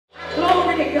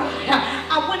Glory to God.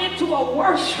 I went into a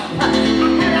worship. I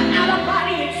had an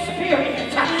out-of-body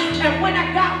experience. And when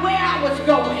I got where I was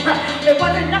going, it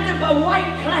wasn't nothing but white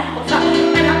clouds.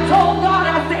 And I told God,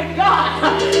 I said,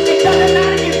 God, it doesn't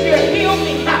matter if you heal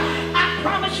me. I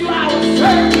promise you I will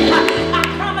serve you. I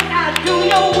promise I'll do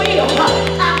your will.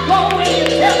 I'll go where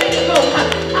you tell me to go.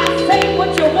 I'll say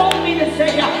what you want me to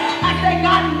say. I say,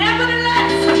 God,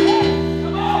 nevertheless, come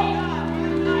on.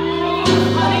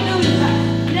 Hallelujah.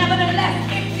 Nevertheless,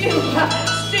 if you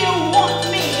still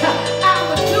want me, I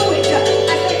will do it.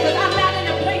 I said, because I'm not in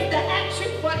a place to ask you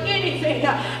for anything.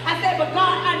 I said, but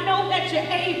God, I know that you're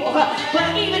able.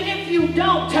 But even if you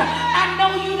don't, I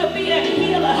know you to be a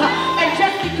healer. And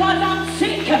just because I'm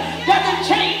sick doesn't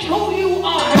change who you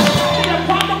are. And the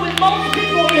problem with most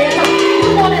people is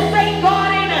you want to say God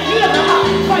ain't a healer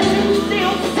because you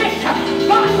still sick.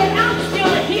 God said, I'm still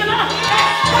a healer in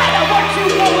spite of what you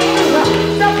going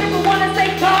through. Some people want to say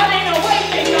God ain't a way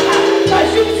maker because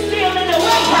you still in the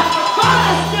way. God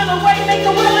is still a way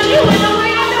maker whether you in the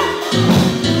way or not.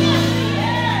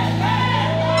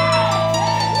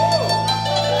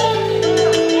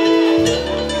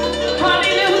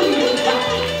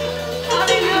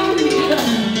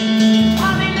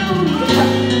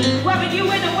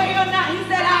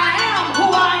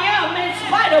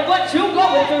 What you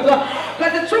going through,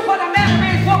 because the truth of the matter